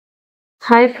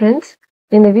Hi friends,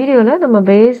 இந்த வீடியோல நம்ம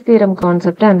Bayes Theorem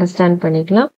Concept understand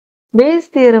பண்ணிக்கலாம். Bayes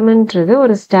Theoremன்றது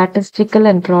ஒரு statistical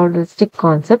and probabilistic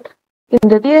concept.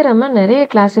 இந்த தியரமை நிறைய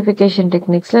classification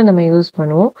techniquesல நம்ம யூஸ்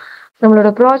பண்ணுவோம். நம்மளோட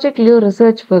ப்ராஜெக்ட்லயோ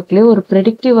ரிசர்ச் ஒர்க்லயோ ஒரு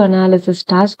ப்ரெடிக்டிவ் அனாலிசிஸ்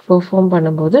டாஸ்க் பெர்ஃபார்ம்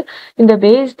பண்ணும்போது இந்த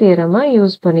Bayes தியரமை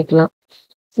யூஸ் பண்ணிக்கலாம்.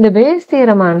 இந்த Bayes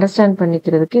தியரமை அண்டர்ஸ்டாண்ட்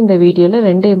பண்ணிக்கிறதுக்கு இந்த வீடியோல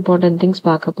ரெண்டு இம்பார்ட்டன்ட் திங்ஸ்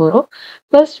பார்க்க போறோம்.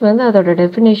 ஃபர்ஸ்ட் அதோட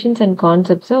டெஃபினேஷன்ஸ் அண்ட்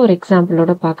கான்செப்ட்ஸை ஒரு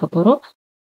எக்ஸாம்பிளோட பார்க்க போறோம்.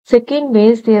 செகண்ட்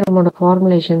Bayes தியரமோட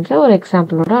ஃபார்முலேஷன்ஸை ஒரு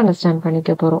எக்ஸாம்பிளோட அண்டர்ஸ்டாண்ட்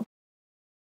பண்ணிக்க போறோம்.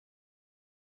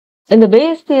 இந்த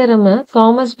Bayes தியரமை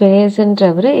தாமஸ்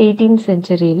பேயஸ்ன்றவர் 18th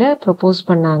செஞ்சுரியில ப்ரொபோஸ்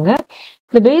பண்ணாங்க.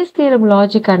 இந்த Bayes தியரம்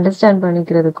லாஜிக் அண்டர்ஸ்டாண்ட்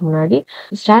பண்ணிக்கிறதுக்கு முன்னாடி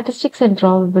ஸ்டாட்டிஸ்டிக்ஸ் அண்ட்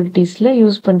ப்ராபபிலிட்டிஸ்ல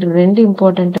யூஸ் பண்ற ரெண்டு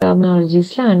இம்பார்ட்டன்ட்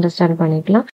டெர்மினாலஜிஸ்ல அண்டர்ஸ்டாண்ட்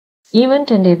பண்ணிக்கலாம்.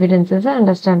 ஈவெண்ட் அண்ட் எவிடன்சஸ்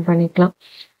அண்டர்ஸ்டாண்ட் பண்ணிக்கலாம்.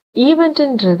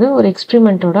 ஈவெண்ட்ன்றது ஒரு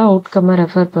எக்ஸ்பெரிமெண்டோட அவுட்கம்மை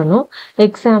ரெஃபர் பண்ணும்.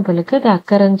 எக்ஸாம்பிளுக்கு த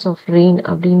அக்கரன்ஸ் ஆஃப் ரெயின்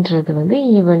அப்படின்றது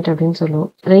ஈவெண்ட் அப்படின்னு சொல்லுவோம்.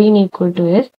 Rain equal to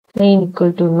S, rain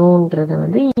equal to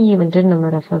நோன்றது ஈவெண்ட்னு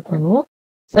நம்ம ரெஃபர் பண்ணுவோம்.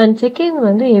 And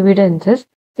second evidences.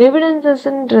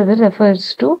 எவிடன்சஸ்ன்றது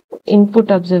refers to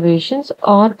input observations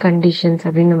R conditions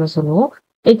அப்படின்னு நம்ம சொல்லுவோம்.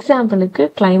 எக்ஸாம்பிளுக்கு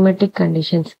climatic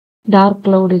conditions, dark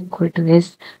cloud equal to S,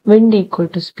 wind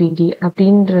equal to speedy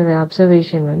அப்படின்ற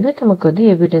அப்சர்வேஷன் நமக்கு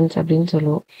எவிடன்ஸ் அப்படின்னு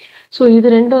சொல்லுவோம். ஸோ இது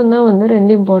ரெண்டும் தான்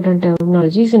ரெண்டு இம்பார்ட்டன்ட்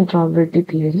டெர்மினாலஜிஸ் இன் ப்ராபபிலிட்டி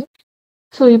தியரி.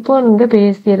 ஸோ இப்போ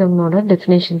Bayes தியரமோட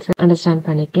டெஃபினேஷன்ஸ் அண்டர்ஸ்டாண்ட்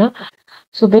பண்ணிக்கலாம்.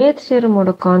 ஸோ Bayes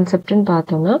தியரமோட கான்செப்ட்னு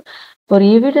பார்த்தோம்னா ஒரு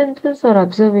எவிடன்சஸ் ஒரு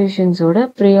அப்சர்வேஷன்ஸோட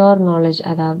ப்ரியார் நாலேஜ்,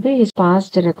 அதாவது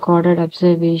பாஸ்ட் ரெக்கார்டட்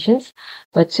அப்சர்வேஷன்ஸ்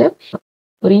வச்சு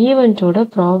ஒரு ஈவெண்ட்டோட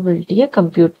ப்ராபபிலிட்டியை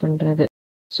கம்ப்யூட் பண்றது.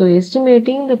 So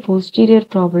estimating the posterior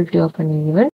probability of an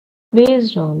event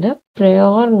based on the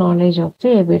prior knowledge of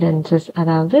the evidences,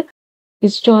 அதாவது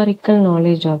historical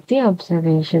knowledge of the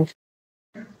observations.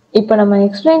 இப்போ நம்ம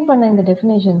எக்ஸ்பிளைன் பண்ண இந்த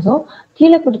டெஃபினேஷன்ஸும்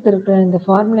கீழே கொடுத்துருக்கிற இந்த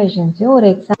ஃபார்முலேஷன்ஸையும் ஒரு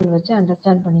எக்ஸாம்பிள் வச்சு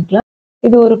அண்டர்ஸ்டாண்ட் பண்ணிக்கலாம்.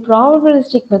 இது ஒரு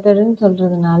ப்ராபபிலிஸ்டிக் மெத்தட்னு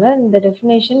சொல்றதுனால இந்த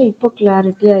டெஃபினேஷன் இப்போ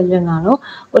கிளாரிட்டியா இல்லைனாலும்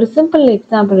ஒரு சிம்பிள்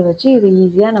எக்ஸாம்பிள் வச்சு இது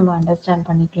ஈஸியா நம்ம அண்டர்ஸ்டாண்ட்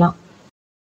பண்ணிக்கலாம்.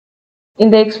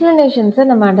 இந்த எக்ஸ்பிளனேஷன்ஸை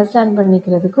நம்ம அண்டர்ஸ்டாண்ட்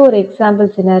பண்ணிக்கிறதுக்கு ஒரு எக்ஸாம்பிள்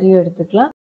சினாரியோ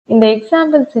எடுத்துக்கலாம். இந்த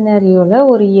எக்ஸாம்பிள் சினாரியோல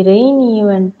ஒரு ரெயின்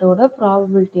ஈவெண்ட்டோட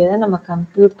ப்ராபபிலிட்டியை தான் நம்ம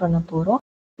கம்ப்யூட் பண்ண போறோம்.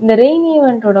 இந்த ரெயின்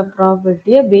ஈவெண்ட்டோட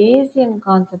ப்ராபபிலிட்டியை பேசியன்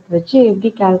கான்செப்ட் வச்சு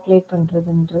எப்படி கால்குலேட்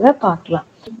பண்றதுன்றத பார்க்கலாம்.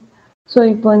 ஸோ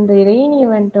இப்போ இந்த ரெயின்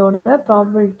ஈவெண்ட்டோட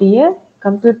ப்ராபபிலிட்டியை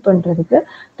கம்ப்யூட் பண்றதுக்கு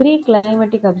 3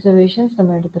 கிளைமேட்டிக் அப்சர்வேஷன்ஸ்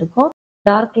நம்ம எடுத்திருக்கோம்.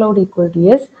 Dark cloud equal to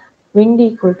S, wind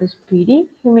equal to speedy,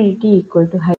 humidity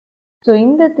equal to high. So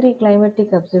இந்த 3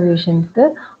 climatic அப்சர்வேஷன்ஸ்க்கு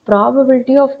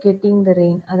probability of getting the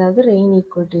rain, அதாவது rain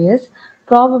equal to S,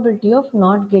 probability of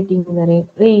not getting the rain,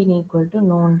 rain equal to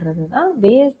நோன்றது தான்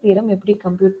Bayes theorem எப்படி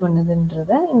compute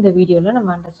பண்ணுதுன்றத இந்த வீடியோவில்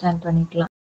நம்ம understand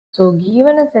பண்ணிக்கலாம். So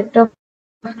given a set of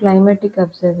climatic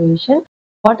observation,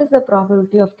 what is the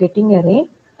probability of getting a rain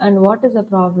and what is the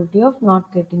probability of not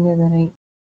getting the rain?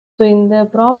 So இந்த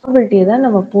ப்ராபபிலிட்டியை தான்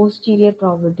நம்ம posterior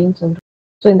ப்ராபபிலிட்டின்னு சொல்றோம்.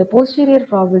 So இந்த போஸ்டீரியர்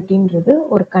ப்ராபபிலிட்டின்றது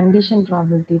ஒரு கண்டிஷன்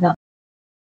ப்ராபபிலிட்டி தான்.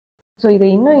 So இதை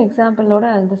இன்னும் எக்ஸாம்பிளோட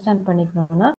understand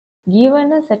பண்ணிக்கணும்னா, given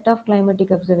a set of climatic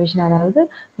observation, அதாவது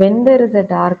when there is a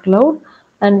dark cloud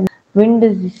and wind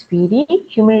is speedy,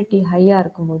 humidity ஹையா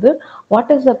இருக்கும்போது what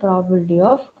is the probability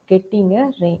of getting a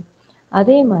rain?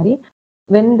 அதே மாதிரி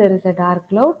when there is a dark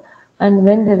cloud and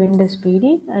when the wind is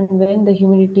speedy and when the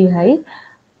humidity high,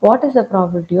 what is the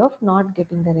probability of not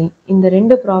getting the rain? இந்த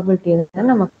ரெண்டு ப்ராபபிலிட்டியை தான்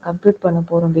நம்ம compute பண்ண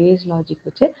போறோம் Bayes logic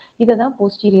வச்சு. இதை தான்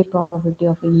போஸ்டீரியர் ப்ராபபிலிட்டி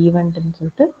ஆஃப் ஈவெண்ட்னு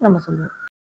சொல்லிட்டு நம்ம சொல்லுவோம்.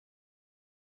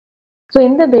 ஸோ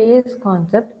இந்த Bayes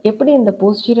கான்செப்ட் எப்படி இந்த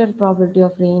posterior probability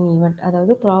of rain event,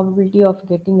 அதாவது probability of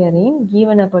getting a rain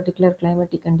given a particular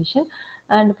climatic condition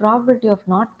and probability of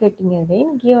not getting a rain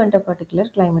given a particular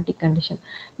climatic condition,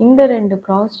 இந்த ரெண்டு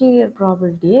posterior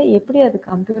ப்ராபபிலிட்டியை எப்படி அது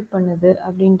compute பண்ணுது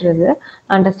அப்படின்றத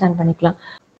understand பண்ணிக்கலாம்.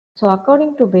 So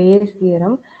according to Bayes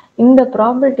theorem இந்த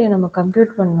ப்ராபபிலிட்டியை நம்ம கம்ப்யூட்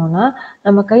பண்ணோம்னா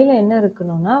நம்ம கையில் என்ன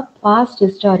இருக்கணும்னா பாஸ்ட்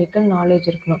ஹிஸ்டாரிக்கல் நாலேஜ்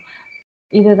இருக்கணும்.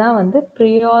 இதுதான்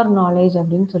ப்ரியார் நாலேஜ்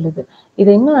அப்படின்னு சொல்லுது.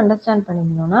 இதை இன்னும் அண்டர்ஸ்டாண்ட்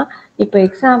பண்ணிக்கணும்னா இப்போ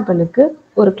எக்ஸாம்பிளுக்கு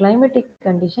ஒரு கிளைமேட்டிக்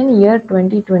கண்டிஷன் இயர்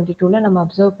 2022 நம்ம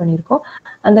அப்சர்வ் பண்ணியிருக்கோம்.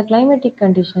 அந்த கிளைமேட்டிக்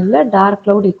கண்டிஷன்ல dark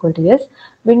cloud equal to S,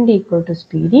 wind equal to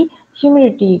speedy,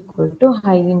 humidity equal to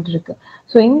ஹைன்னு இருக்கு.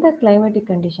 ஸோ இந்த கிளைமேட்டிக்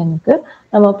கண்டிஷனுக்கு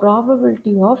நம்ம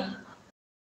probability of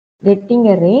getting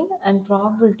a rain and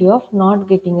probability of not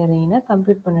getting a rain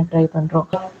compute பண்ண try பண்றோம்.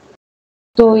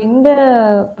 ஸோ இந்த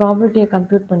ப்ராபபிலிட்டியை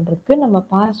கம்ப்யூட் பண்றதுக்கு நம்ம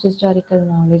past historical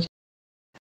knowledge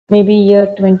maybe year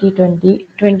 2020,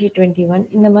 2021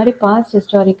 இந்த மாதிரி பாஸ்ட்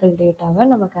ஹிஸ்டாரிக்கல் டேட்டாவை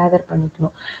நம்ம கேதர்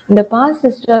பண்ணிக்கணும். இந்த பாஸ்ட்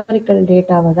ஹிஸ்டாரிக்கல்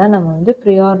டேட்டாவை தான் நம்ம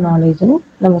ப்ரியார் நாலேஜ்னு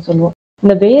நம்ம சொல்லுவோம்.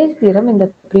 இந்த பேஸ் தியரம் இந்த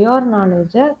ப்ரியார்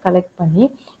நாலேஜை கலெக்ட் பண்ணி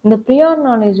இந்த ப்ரியார்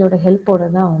நாலேஜோட ஹெல்ப்போட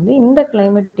தான் வந்து இந்த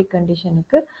கிளைமேட்டிக்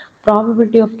கண்டிஷனுக்கு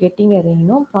probability of getting a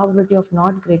ரெயினும் probability of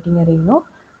not getting a ரெயினும்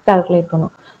calculate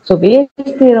பண்ணும். So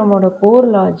base தியரமோட core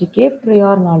லாஜிக்கே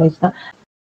prior knowledge தான்.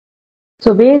 ஸோ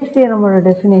பேஸ் தியரமோட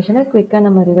டெஃபினேஷனை குவிக்காக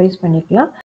நம்ம ரிவைஸ்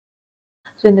பண்ணிக்கலாம்.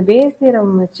 ஸோ இந்த பேஸ்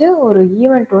தியரம் வச்சு ஒரு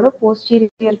ஈவெண்ட்டோட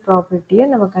போஸ்டீரியர் ப்ராபபிலிட்டியை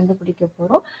நம்ம கண்டுபிடிக்க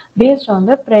போகிறோம் based on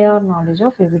the prior knowledge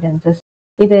of evidences.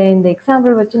 இதை இந்த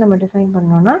எக்ஸாம்பிள் வச்சு நம்ம டிஃபைன்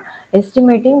பண்ணோம்னா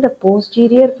estimating the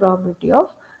posterior probability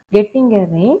of getting a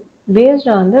rain based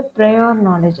on the prior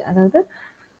knowledge. அதாவது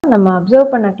நம்ம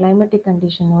அப்சர்வ் பண்ண climatic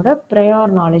கண்டிஷனோட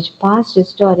prior knowledge, past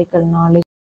historical knowledge.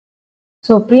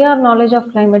 So prior knowledge of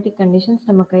climatic conditions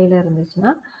நம்ம கையில்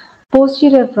இருந்துச்சுன்னா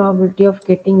posterior probability of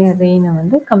getting a rain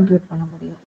வந்து compute பண்ண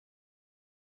முடியும்.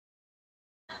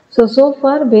 So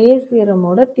far Bayes theorem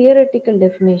ஓட theoretical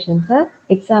definitions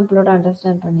எக்ஸாம்பிளோட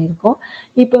அண்டர்ஸ்டாண்ட் பண்ணியிருக்கோம்.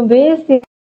 இப்போ Bayes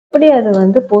எப்படி அது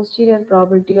வந்து posterior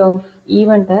probability of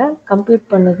event compute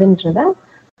பண்ணுதுன்றத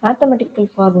mathematical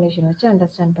formulation வச்சு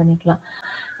அண்டர்ஸ்டாண்ட் பண்ணிக்கலாம்.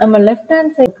 நம்ம லெஃப்ட்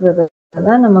ஹேண்ட் சைடு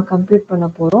தான் நம்ம கம்ப்யூட் பண்ண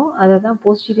போறோம். அதை தான்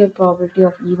posterior probability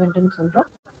of eventன்னு சொல்றோம்.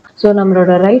 ஸோ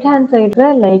நம்மளோட ரைட் ஹேண்ட்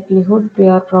சைடில் likelihood,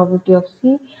 prior probability of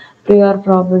C, prior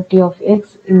probability of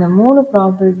X, இந்த 3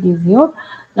 ப்ராபபிலிட்டிஸையும்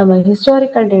நம்ம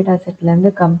ஹிஸ்டாரிக்கல் டேட்டா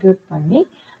செட்லேருந்து கம்ப்யூட் பண்ணி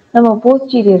நம்ம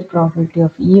போஸ்டீரியர் ப்ராபபிலிட்டி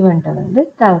ஆஃப் ஈவெண்ட்டை வந்து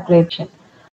கால்குலேஷன்.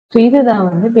 ஸோ இதுதான்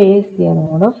வந்து பேஸ்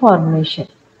தியரமோட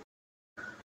ஃபார்முலேஷன்.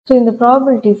 ஸோ இந்த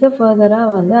ப்ராபபிலிட்டிஸை ஃபர்தராக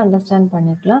வந்து அண்டர்ஸ்டாண்ட்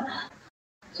பண்ணிக்கலாம்.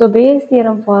 So base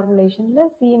theorem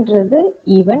ஃபார்முலேஷனில் சின்றது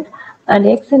event and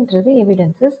எக்ஸ்ன்றது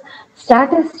evidences.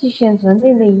 ஸ்டாட்டிஸ்டிஷியன்ஸ் வந்து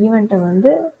இந்த ஈவெண்ட்டை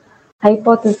வந்து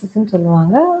ஹைப்போதசிஸ்ன்னு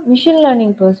சொல்லுவாங்க. மிஷின்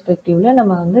லேர்னிங் பெர்ஸ்பெக்டிவ்ல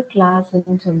நம்ம வந்து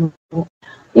கிளாஸ்ன்னு சொல்லுவோம்.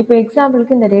 இப்போ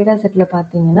எக்ஸாம்பிளுக்கு இந்த டேட்டா செட்டில்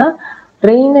பார்த்தீங்கன்னா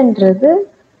ரெயின்ன்றது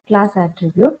கிளாஸ்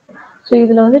ஆட்ரிபியூட். ஸோ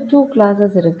இதில் வந்து 2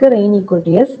 கிளாஸஸ் இருக்கு, rain equal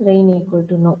to S, rain equal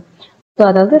to know. So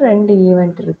அதாவது 2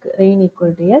 ஈவெண்ட் இருக்கு, rain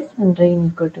equal to yes and rain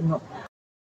equal to know.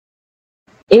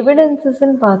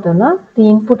 எவிடன்சஸ்ன்னு பார்த்தோம்னா தி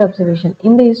இன்புட் அப்சர்வேஷன்.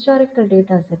 இந்த historical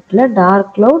data settle dark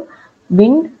cloud,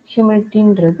 wind,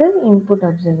 ஹியூமிடிட்டின்றது input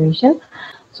observation.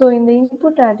 So இந்த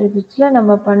input ஆட்ரிபியூட்ஸில்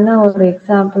நம்ம பண்ண ஒரு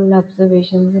example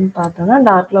அப்சர்வேஷன்ஸ்ன்னு பார்த்தோம்னா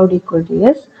dark cloud equal to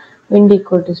S, wind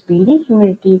equal to speedy,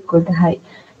 humidity equal to high.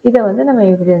 இதை வந்து நம்ம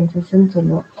எவிடன்சஸ்ன்னு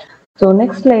சொல்லுவோம். ஸோ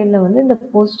நெக்ஸ்ட் ஸ்லைடில் வந்து இந்த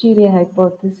posterior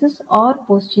hypothesis R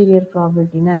posterior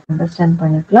ப்ராபபிலிட்டின்னு understand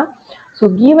பண்ணிக்கலாம். So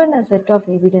given a set of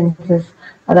evidences,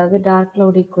 அதாவது dark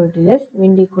cloud equal to S,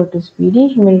 wind equal to speedy,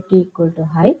 humidity equal to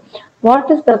high,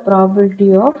 what is the probability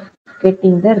of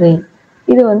getting the rain?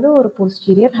 இது வந்து ஒரு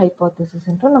posterior hypothesis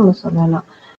என்றும் நம்ம சொல்லலாம்.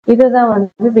 இதுதான்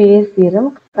வந்து பேஸ் தியரம்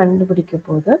கண்டுபிடிக்க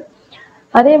போகுது.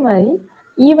 அதே மாதிரி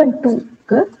ஈவென்ட்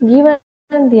 2க்கு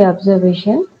given the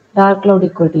observation dark cloud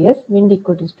equal to S, wind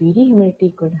equal to speedy, humidity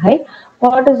equal to high,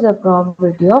 what is the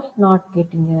probability of not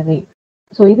getting a rain?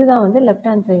 So இதுதான் வந்து லெஃப்ட்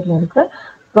ஹேண்ட் சைடில் இருக்கிற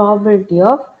probability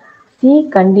of C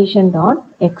conditioned on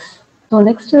X. So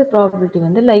next probability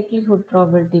வந்து likelihood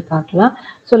probability பார்க்கலாம்.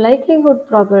 So likelihood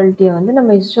ப்ராபபிலிட்டியை வந்து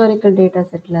நம்ம historical data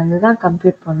செட்லேருந்து தான்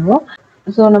compute பண்ணுவோம்.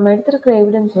 ஸோ நம்ம எடுத்திருக்கிற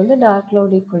எவிடன்ஸ் வந்து dark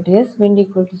cloud equal to S, wind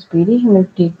equal to speedy,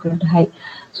 humidity equal to high.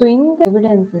 So இந்த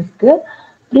எவிடன்ஸஸ்க்கு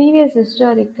ப்ரீவியஸ்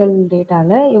ஹிஸ்டாரிக்கல்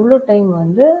டேட்டாவில் எவ்வளோ டைம்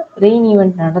வந்து ரெயின்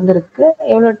ஈவெண்ட் நடந்திருக்கு,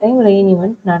 எவ்வளோ டைம் ரெயின்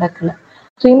ஈவெண்ட் நடக்கலை.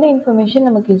 ஸோ இந்த இன்ஃபர்மேஷன்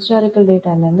நமக்கு ஹிஸ்டாரிக்கல்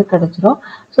டேட்டாலேருந்து கிடச்சிரும்.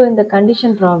 ஸோ இந்த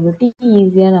கண்டிஷன் ப்ராபபிலிட்டி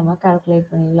ஈஸியாக நம்ம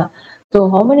கால்குலேட் பண்ணிடலாம். So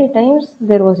how many times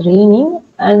there was raining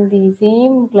and the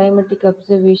same climatic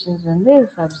observations வந்து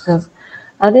இஸ் அப்சர்வ்.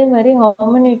 அதே மாதிரி how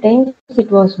many times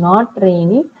it was not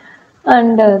raining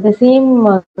and the same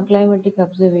climatic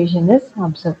observation is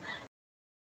observe.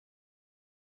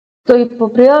 So இப்போ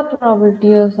prior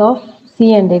probabilities of C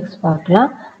and X பார்க்கலாம்.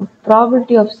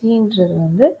 Probability of சின்றது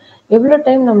வந்து எவ்வளோ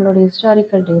time நம்மளோட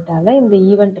historical டேட்டாவில் இந்த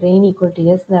event rain equal to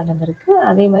S நடந்திருக்கு,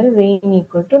 அதே மாதிரி ரெயின்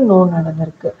ஈக்குவல் டு நோ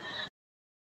நடந்திருக்கு.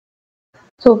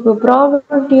 ஸோ இப்போ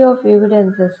probability of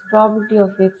evidences, probability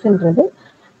of எக்ஸ்ன்றது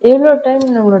எவ்வளோ டைம்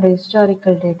நம்மளோட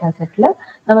ஹிஸ்டாரிக்கல் டேட்டா செட்டில்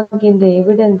நமக்கு இந்த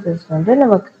எவிடன்சஸ் வந்து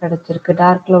நமக்கு கிடைச்சிருக்கு.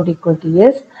 Dark cloud equal to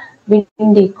S,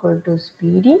 wind equal to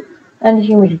speedy and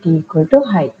humidity equal to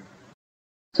high.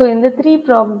 So இந்த 3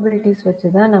 ப்ராபபிலிட்டிஸ் வச்சு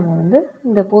தான் நம்ம வந்து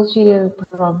இந்த போஸ்டீரியர்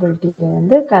ப்ராபபிலிட்டியை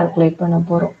வந்து கால்குலேட் பண்ண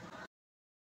போகிறோம்.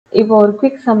 இப்போ ஒரு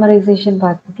குவிக் சம்மரைசேஷன்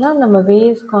பார்த்துக்கலாம். நம்ம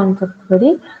பேஸ் கான்செப்ட்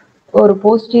படி ஒரு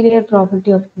போஸ்டீரியர்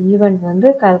ப்ராபபிலிட்டி ஆஃப் ஈவெண்ட் வந்து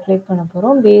கால்குலேட் பண்ண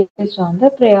போகிறோம் based on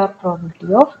the prior probability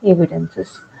of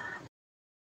evidences.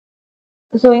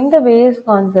 So இந்த பேஸ்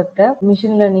கான்செப்டை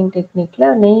மிஷின் லேர்னிங் டெக்னிக்ல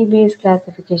நெய் பேஸ்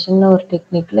கிளாசிஃபிகேஷன் ஒரு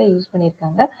டெக்னிக்ல யூஸ்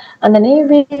பண்ணியிருக்காங்க. அந்த நெய்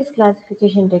பேஸ்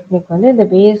கிளாசிஃபிகேஷன் டெக்னிக் வந்து இந்த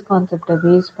பேஸ் கான்செப்டை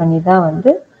பேஸ் பண்ணி தான்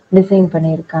வந்து டிசைன்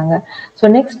பண்ணியிருக்காங்க.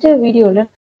 ஸோ நெக்ஸ்ட் வீடியோவில்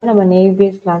நம்ம நெய்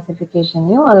பேஸ்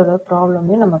கிளாசிஃபிகேஷனையும் அதோட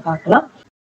ப்ராப்ளமையும் நம்ம பார்க்கலாம்.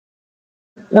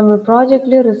 நம்ம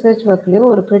ப்ராஜெக்ட்லயோ ரிசர்ச் ஒர்க்லயோ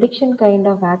ஒரு prediction kind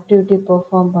of activity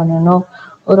perform பண்ணணும்,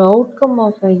 ஒரு outcome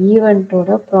of a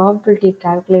ஈவெண்ட்டோட probability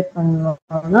calculate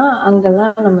பண்ணணும்னா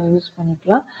அங்கெல்லாம் நம்ம யூஸ்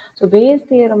பண்ணிக்கலாம். ஸோ பேஸ்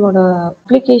தியரமோட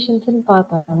அப்ளிகேஷன்ஸ்ன்னு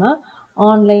பார்த்தோம்னா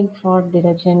online fraud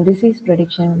detection, disease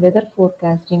prediction, weather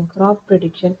forecasting, graph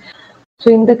prediction. So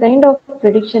இந்த கைண்ட் ஆஃப்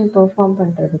ப்ரெடிக்ஷன் பெர்ஃபார்ம்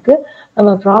பண்ணுறதுக்கு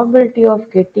நம்ம probability of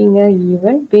getting a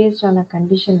event paste ஆன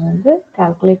கண்டிஷன் வந்து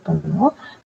கால்குலேட் பண்ணுவோம்.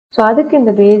 ஸோ அதுக்கு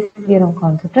இந்த பேஸ் தியரம்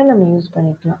கான்செப்டை நம்ம யூஸ்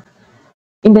பண்ணிக்கலாம்.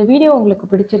 இந்த வீடியோ உங்களுக்கு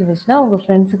பிடிச்சிருந்துச்சுன்னா உங்கள்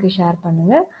ஃப்ரெண்ட்ஸுக்கு ஷேர்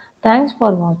பண்ணுங்கள். தேங்க்ஸ்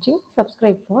ஃபார் வாட்சிங்.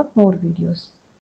 Subscribe for more videos.